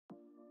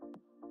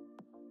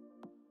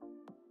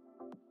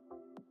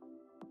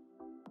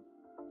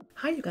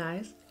Hi you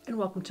guys, and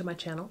welcome to my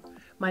channel.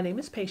 My name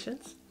is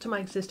Patience. To my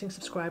existing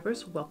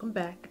subscribers, welcome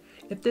back.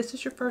 If this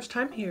is your first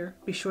time here,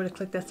 be sure to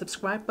click that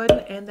subscribe button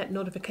and that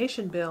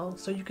notification bell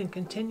so you can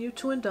continue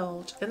to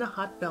indulge in a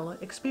Hot Bella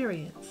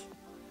experience.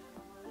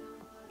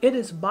 It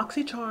is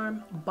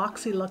BoxyCharm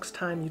BoxyLuxe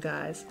time, you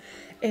guys,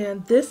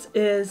 and this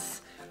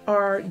is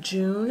our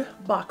June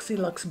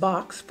BoxyLuxe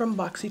box from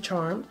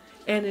BoxyCharm.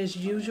 And as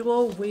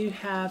usual, we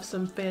have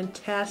some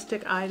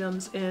fantastic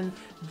items in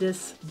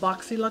this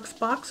BoxyLuxe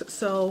box.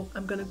 So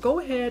I'm going to go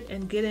ahead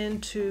and get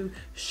into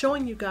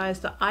showing you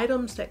guys the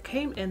items that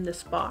came in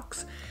this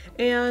box.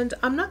 And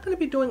I'm not going to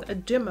be doing a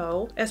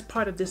demo as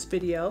part of this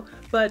video,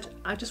 but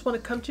I just want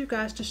to come to you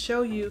guys to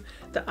show you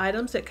the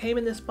items that came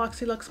in this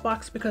BoxyLuxe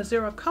box, because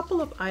there are a couple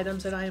of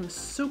items that I am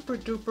super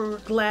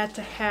duper glad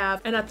to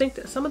have. And I think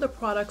that some of the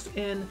products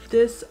in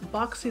this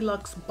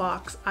BoxyLuxe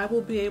box I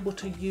will be able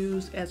to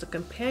use as a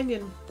companion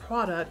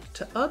product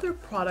to other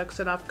products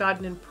that I've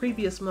gotten in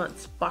previous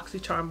months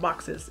BoxyCharm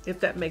boxes,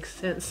 if that makes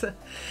sense.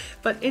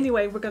 But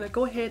anyway, we're going to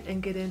go ahead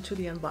and get into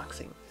the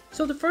unboxing.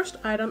 So the first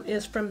item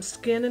is from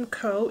Skin &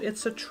 Co.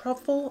 It's a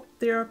Truffle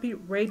Therapy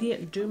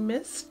Radiant Dew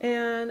Mist,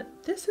 and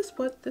this is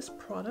what this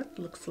product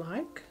looks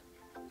like.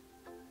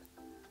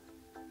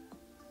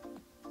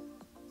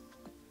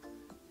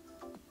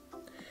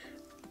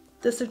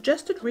 The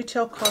suggested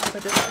retail cost for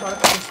this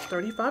product is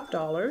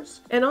 $35.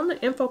 And on the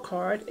info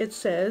card, it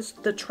says,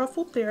 the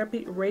Truffle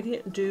Therapy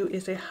Radiant Dew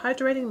is a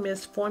hydrating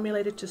mist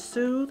formulated to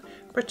soothe,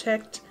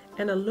 protect,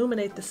 and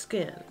illuminate the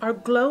skin. Our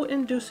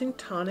glow-inducing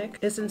tonic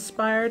is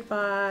inspired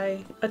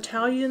by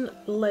Italian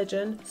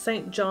legend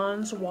St.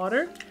 John's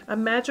water, a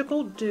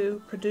magical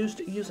dew produced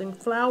using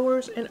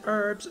flowers and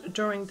herbs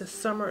during the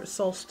summer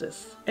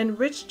solstice.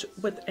 Enriched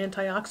with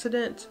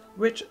antioxidant,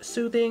 rich,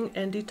 soothing,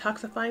 and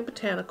detoxifying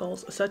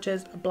botanicals such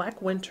as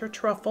black winter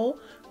truffle,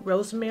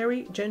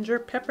 rosemary, ginger,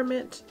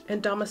 peppermint,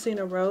 and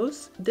Damascena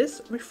rose,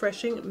 this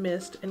refreshing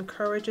mist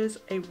encourages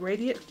a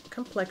radiant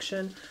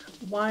complexion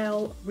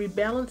while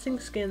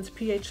rebalancing skin's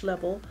pH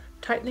level,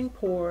 tightening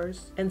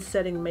pores, and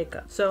setting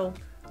makeup. So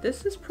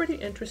this is pretty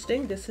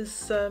interesting. This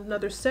is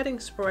another setting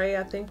spray,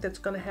 I think, that's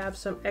going to have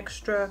some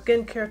extra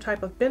skincare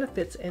type of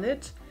benefits in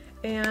it.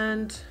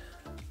 And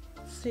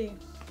let's see.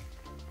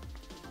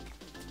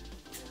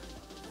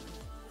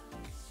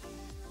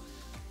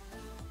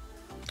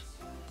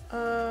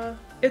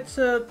 It's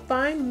a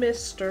fine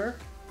mister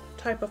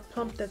type of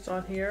pump that's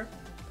on here,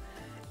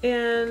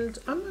 and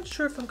I'm not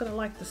sure if I'm gonna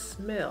like the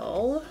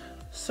smell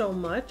so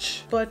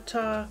much, but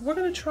we're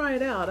gonna try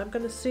it out. I'm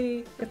gonna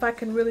see if I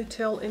can really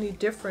tell any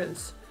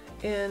difference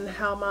in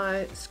how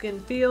my skin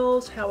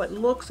feels, how it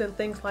looks, and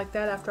things like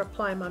that after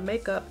applying my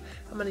makeup.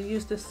 I'm gonna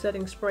use this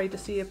setting spray to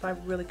see if I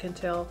really can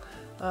tell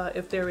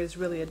if there is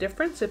really a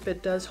difference, if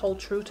it does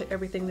hold true to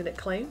everything that it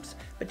claims.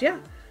 But yeah,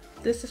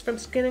 this is from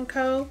Skin &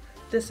 Co.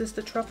 This is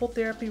the Truffle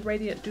Therapy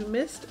Radiant Dew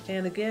Mist,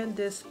 and again,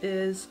 this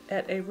is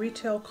at a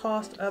retail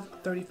cost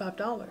of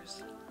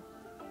 $35.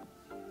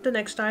 The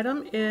next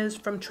item is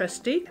from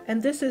Trestique,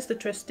 and this is the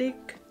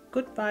Trestique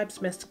Good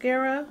Vibes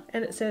Mascara,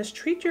 and it says,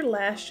 treat your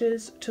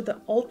lashes to the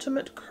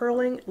ultimate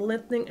curling,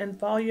 lengthening, and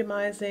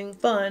volumizing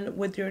fun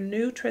with your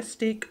new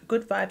Trestique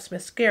Good Vibes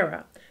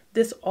Mascara.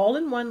 This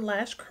all-in-one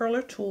lash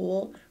curler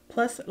tool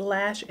plus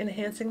lash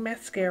enhancing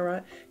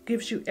mascara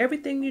gives you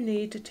everything you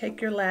need to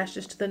take your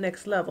lashes to the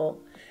next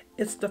level.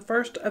 It's the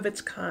first of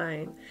its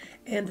kind,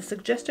 and the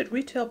suggested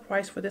retail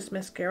price for this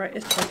mascara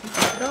is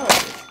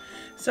 $25.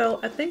 So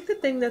I think the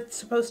thing that's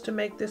supposed to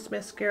make this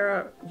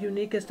mascara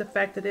unique is the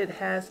fact that it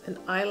has an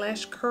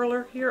eyelash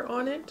curler here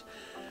on it.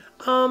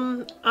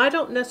 I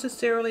don't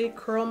necessarily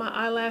curl my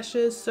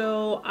eyelashes,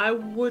 so I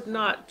would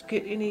not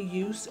get any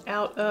use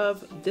out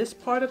of this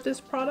part of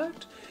this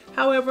product.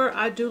 However,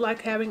 I do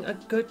like having a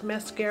good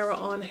mascara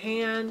on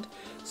hand,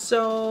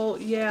 so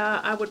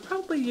yeah, I would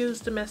probably use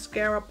the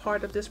mascara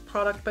part of this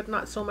product, but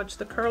not so much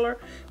the curler.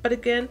 But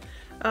again,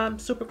 I'm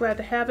super glad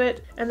to have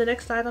it. And the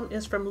next item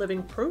is from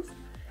Living Proof,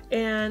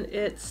 and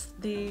it's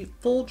the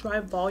Full Dry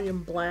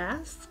Volume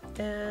Blast,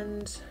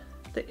 and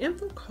the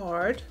info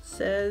card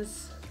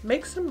says,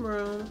 make some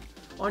room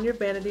on your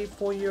vanity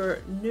for your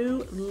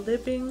new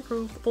Living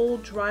Proof Full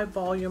Dry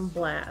Volume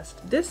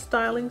Blast. This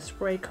styling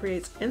spray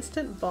creates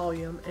instant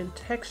volume and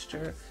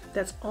texture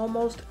that's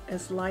almost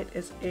as light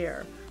as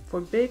air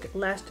for big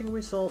lasting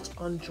results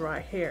on dry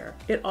hair.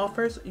 It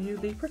offers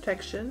UV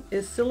protection,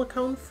 is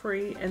silicone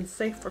free, and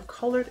safe for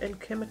colored and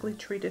chemically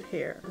treated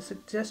hair. The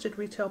suggested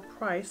retail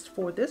price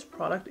for this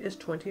product is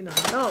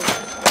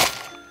 $29.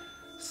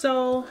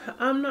 So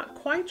I'm not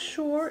quite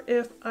sure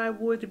if I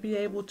would be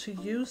able to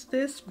use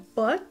this,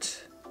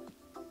 but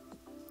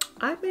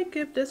I may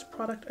give this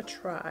product a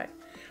try.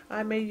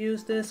 I may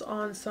use this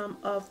on some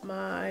of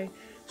my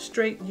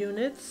straight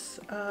units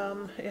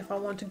if I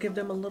want to give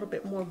them a little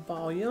bit more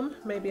volume.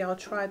 Maybe I'll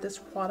try this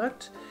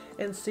product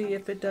and see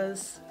if it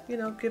does, you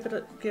know,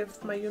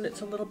 give my units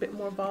a little bit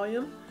more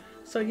volume.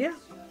 So yeah,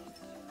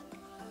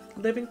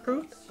 Living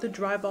Proof, the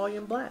Dry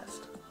Volume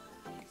Blast.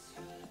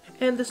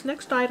 And this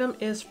next item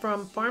is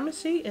from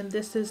Pharmacy, and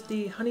this is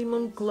the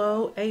Honeymoon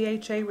Glow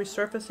AHA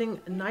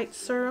Resurfacing Night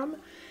Serum.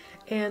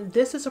 And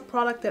this is a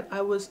product that I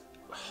was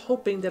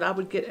hoping that I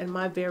would get in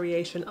my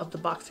variation of the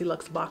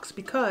BoxyLuxe box,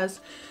 because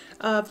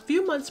a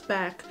few months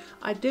back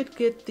I did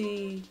get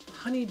the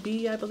Honey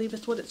Bee, I believe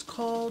is what it's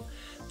called,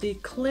 the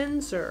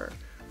cleanser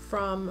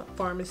from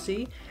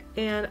Pharmacy,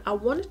 and I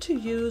wanted to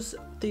use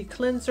the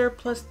cleanser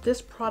plus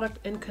this product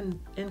in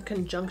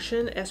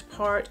conjunction as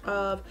part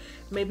of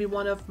maybe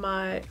one of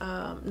my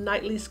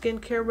nightly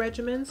skincare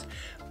regimens.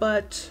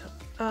 But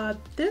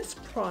this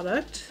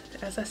product,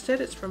 as I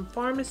said, it's from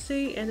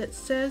Pharmacy, and it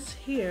says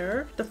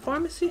here, the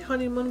Pharmacy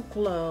Honeymoon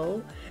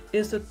Glow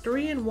is a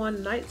 3-in-1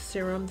 night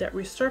serum that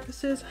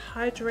resurfaces,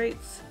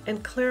 hydrates,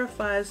 and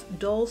clarifies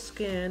dull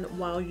skin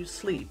while you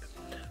sleep.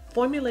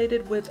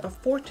 Formulated with a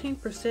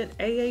 14%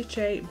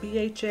 AHA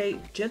BHA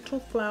gentle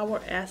flower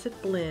acid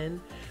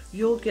blend,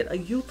 you'll get a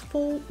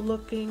youthful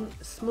looking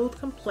smooth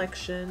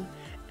complexion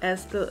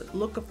as the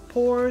look of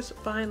pores,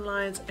 fine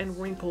lines, and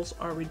wrinkles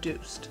are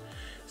reduced.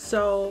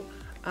 So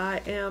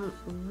I am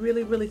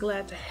really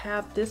glad to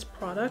have this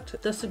product.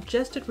 The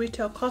suggested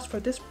retail cost for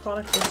this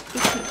product is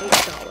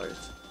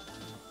 $58.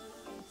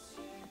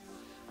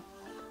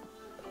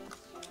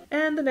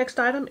 And the next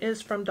item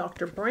is from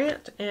Dr.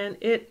 Brandt, and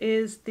it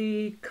is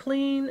the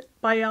Clean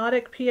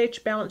Biotic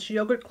pH Balance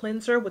Yogurt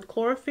Cleanser with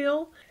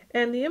Chlorophyll.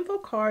 And the info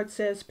card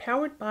says,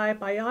 powered by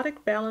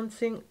Biotic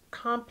Balancing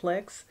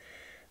Complex,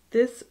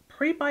 this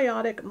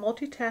prebiotic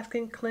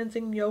multitasking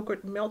cleansing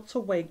yogurt melts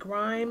away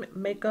grime,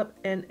 makeup,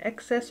 and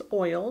excess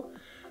oil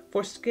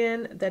for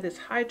skin that is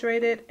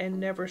hydrated and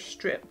never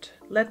stripped.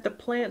 Let the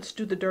plants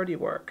do the dirty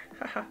work.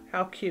 Haha,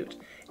 how cute.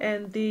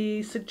 And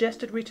the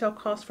suggested retail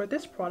cost for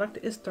this product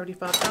is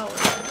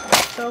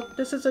 $35. So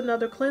this is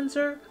another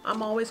cleanser.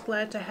 I'm always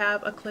glad to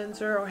have a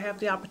cleanser or have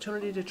the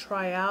opportunity to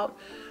try out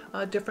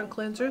different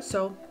cleansers,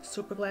 so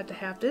super glad to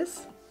have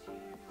this.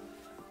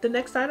 The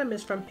next item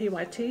is from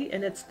PYT,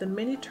 and it's the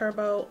Mini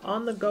Turbo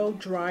On-the-Go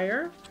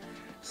Dryer.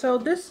 So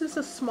this is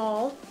a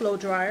small blow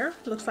dryer.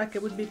 Looks like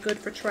it would be good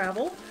for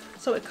travel.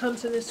 So it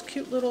comes in this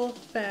cute little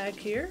bag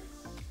here.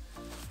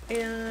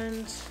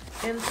 And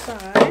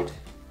inside,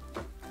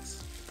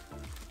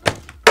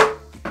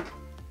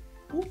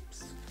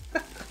 oops.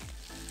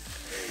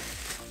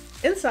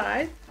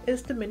 Inside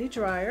is the mini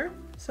dryer.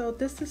 So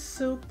this is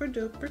super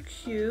duper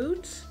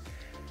cute.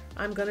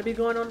 I'm going to be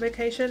going on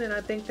vacation, and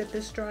I think that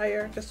this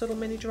dryer, this little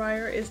mini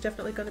dryer, is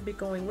definitely going to be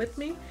going with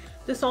me.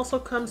 This also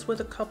comes with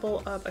a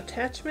couple of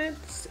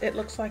attachments. It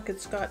looks like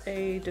it's got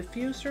a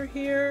diffuser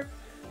here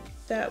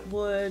that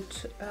would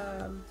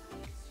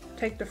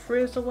take the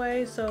frizz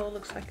away, so it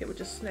looks like it would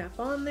just snap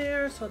on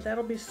there. So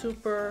that'll be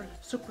super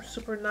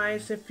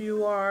nice if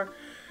you are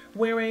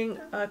wearing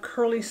a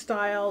curly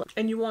style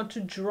and you want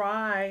to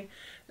dry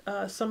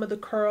some of the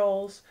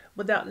curls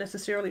without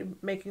necessarily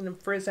making them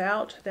frizz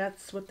out.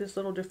 That's what this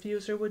little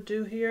diffuser would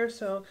do here,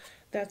 so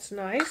that's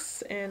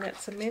nice. And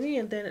that's a mini,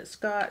 and then it's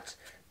got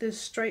this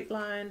straight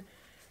line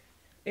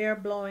air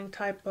blowing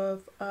type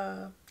of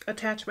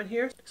attachment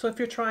here. So if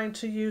you're trying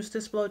to use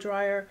this blow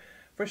dryer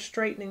for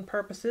straightening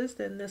purposes,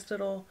 then this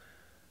little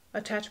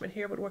attachment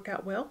here would work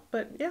out well.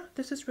 But yeah,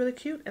 this is really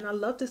cute, and I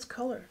love this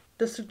color.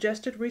 The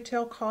suggested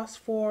retail cost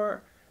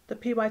for the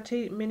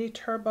PYT Mini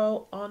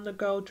Turbo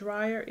On-the-Go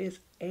Dryer is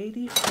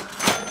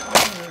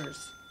 $85.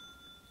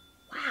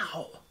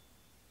 Wow,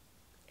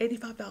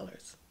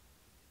 $85.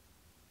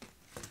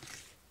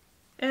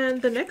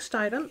 And the next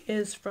item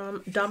is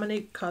from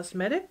Dominique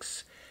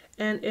Cosmetics,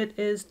 and it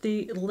is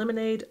the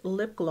Lemonade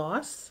Lip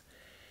Gloss.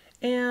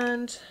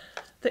 And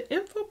the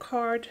info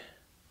card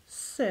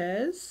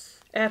says,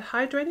 add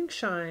hydrating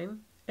shine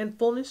and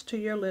fullness to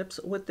your lips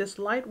with this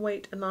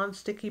lightweight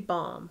non-sticky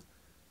balm.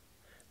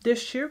 This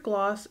sheer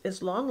gloss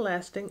is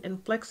long-lasting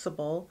and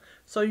flexible,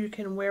 so you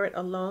can wear it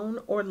alone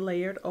or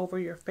layered over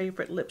your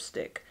favorite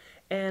lipstick.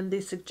 And the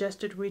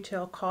suggested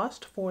retail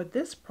cost for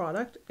this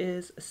product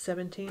is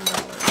 $17.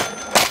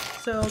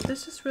 So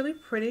this is really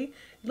pretty.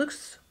 It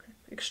looks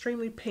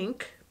extremely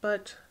pink,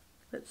 but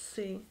let's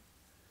see.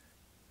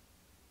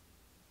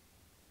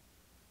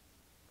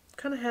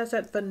 Kind of has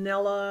that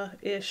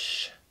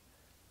vanilla-ish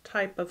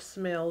type of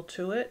smell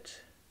to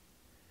it.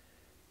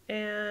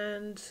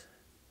 And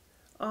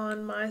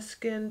on my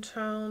skin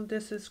tone,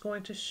 this is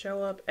going to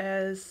show up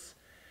as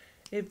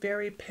a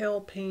very pale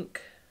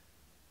pink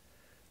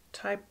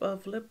type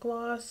of lip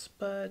gloss,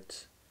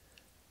 but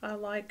I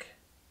like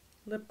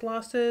lip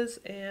glosses,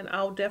 and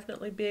I'll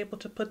definitely be able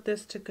to put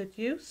this to good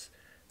use.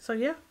 So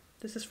yeah,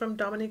 this is from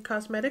Dominique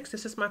Cosmetics.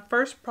 This is my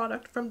first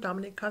product from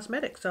Dominique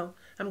Cosmetics, so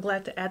I'm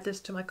glad to add this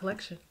to my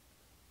collection.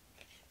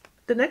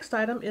 The next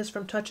item is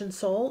from Touch in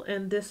Sol,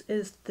 and this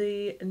is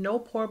the No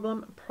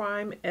Problem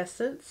Prime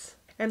Essence.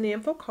 And the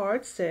info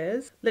card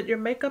says, let your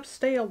makeup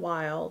stay a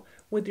while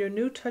with your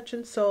new Touch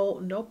in Sol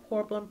No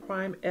Problem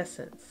Prime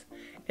Essence.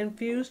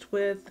 Infused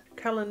with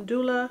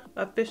Calendula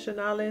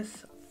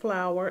officinalis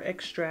flower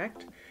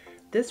extract,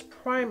 this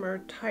primer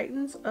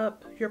tightens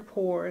up your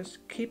pores,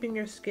 keeping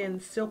your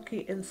skin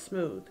silky and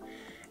smooth.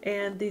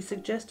 and the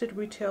suggested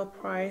retail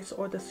price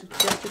or the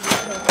suggested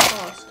retail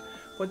cost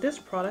for this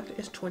product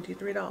is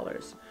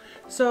 $23.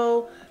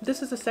 So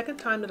this is the second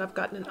time that I've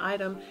gotten an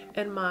item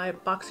in my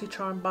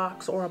BoxyCharm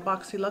box or a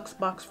BoxyLuxe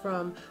box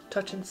from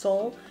Touch and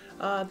Soul.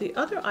 The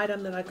other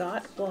item that I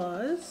got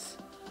was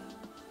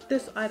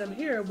this item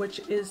here, which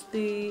is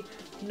the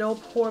No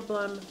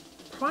Problem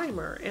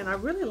primer, and I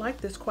really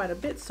like this quite a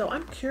bit, so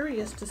I'm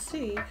curious to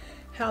see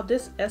how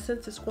this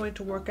essence is going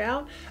to work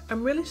out.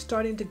 I'm really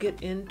starting to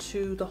get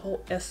into the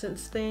whole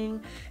essence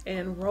thing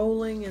and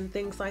rolling and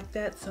things like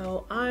that,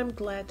 so I'm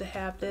glad to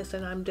have this,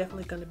 and I'm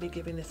definitely going to be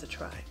giving this a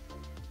try.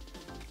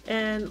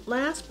 And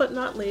last but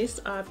not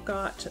least, I've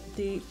got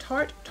the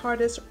Tarte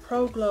Tarteist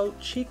Pro Glow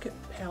Cheek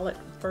Palette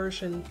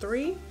version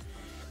 3.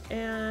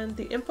 And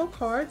the info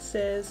card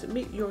says,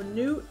 meet your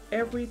new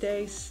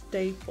everyday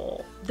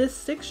staple. This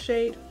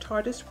 6-shade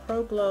Tarteist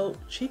Pro Glow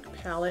Cheek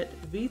Palette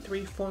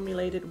V3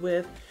 formulated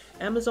with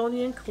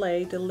Amazonian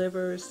clay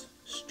delivers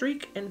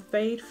streak and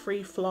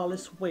fade-free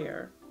flawless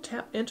wear.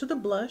 Tap into the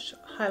blush,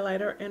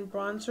 highlighter, and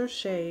bronzer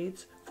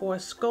shades for a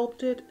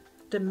sculpted,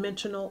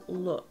 dimensional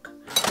look.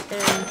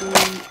 And the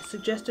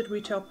suggested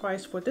retail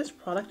price for this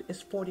product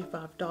is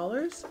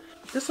 $45.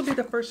 This will be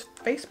the first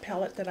face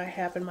palette that I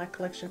have in my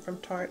collection from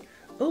Tarte.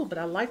 Oh, but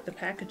I like the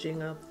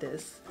packaging of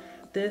this.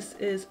 This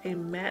is a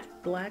matte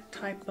black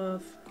type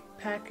of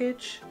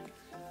package,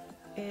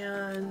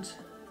 and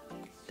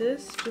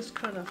this just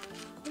kind of,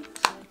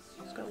 oops,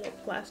 it's got a little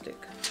plastic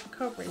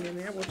covering in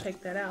there. We'll take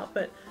that out,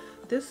 but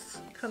this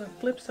kind of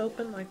flips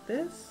open like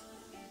this,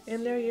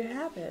 and there you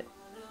have it.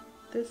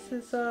 This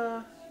is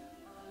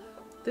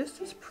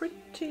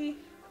pretty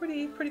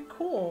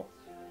cool.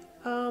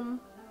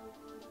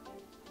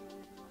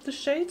 The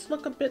shades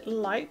look a bit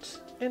light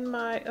in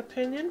my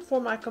opinion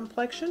for my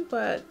complexion,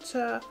 but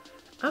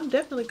I'm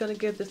definitely going to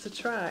give this a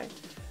try.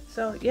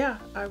 So yeah,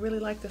 I really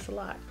like this a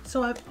lot.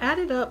 So I've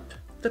added up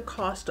the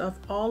cost of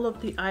all of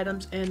the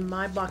items in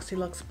my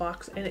BoxyLuxe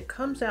box, and it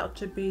comes out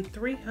to be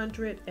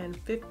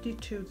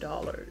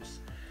 $352.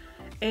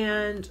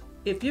 And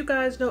if you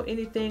guys know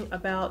anything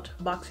about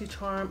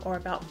BoxyCharm or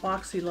about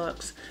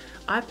BoxyLuxe,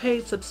 I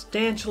paid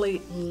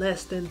substantially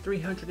less than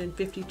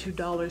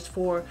 $352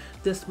 for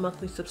this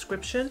monthly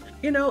subscription.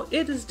 You know,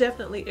 it is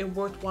definitely a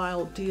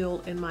worthwhile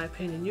deal in my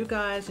opinion. You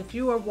guys, if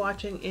you are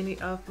watching any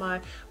of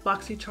my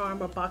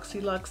BoxyCharm or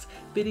BoxyLuxe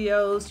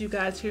videos, you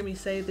guys hear me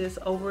say this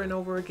over and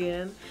over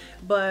again,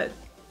 but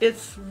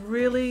it's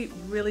really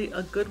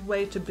a good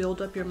way to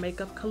build up your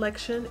makeup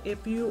collection.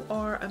 If you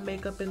are a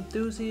makeup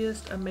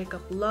enthusiast, a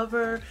makeup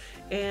lover,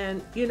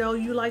 and you know,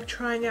 you like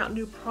trying out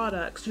new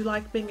products, you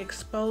like being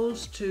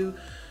exposed to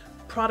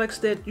products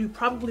that you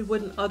probably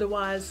wouldn't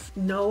otherwise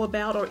know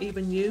about or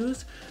even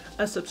use,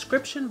 a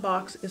subscription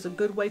box is a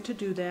good way to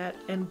do that.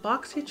 And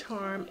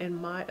BoxyCharm, in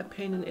my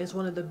opinion, is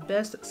one of the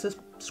best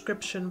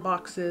subscription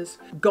boxes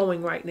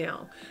going right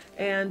now.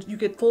 And you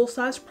get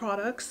full-size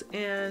products,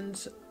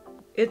 and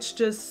it's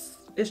just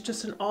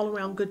an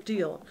all-around good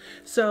deal.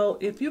 So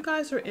if you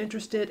guys are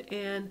interested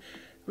in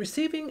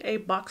receiving a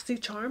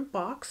BoxyCharm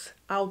box,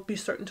 I'll be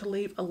certain to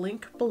leave a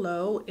link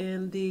below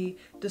in the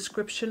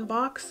description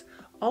box.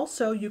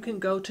 Also, you can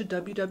go to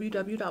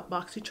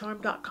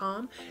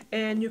www.boxycharm.com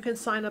and you can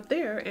sign up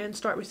there and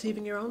start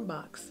receiving your own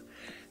box.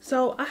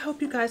 So I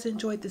hope you guys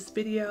enjoyed this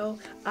video.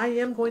 I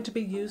am going to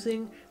be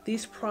using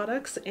these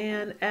products,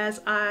 and as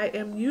I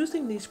am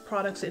using these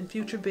products in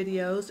future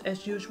videos,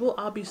 as usual,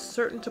 I'll be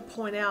certain to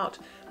point out,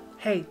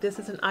 hey, this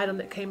is an item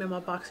that came in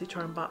my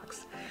BoxyCharm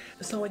box.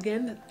 So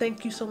again,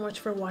 thank you so much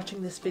for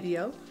watching this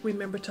video.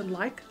 Remember to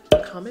like,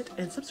 comment,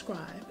 and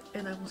subscribe,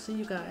 and I will see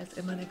you guys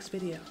in my next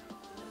video.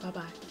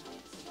 Bye-bye.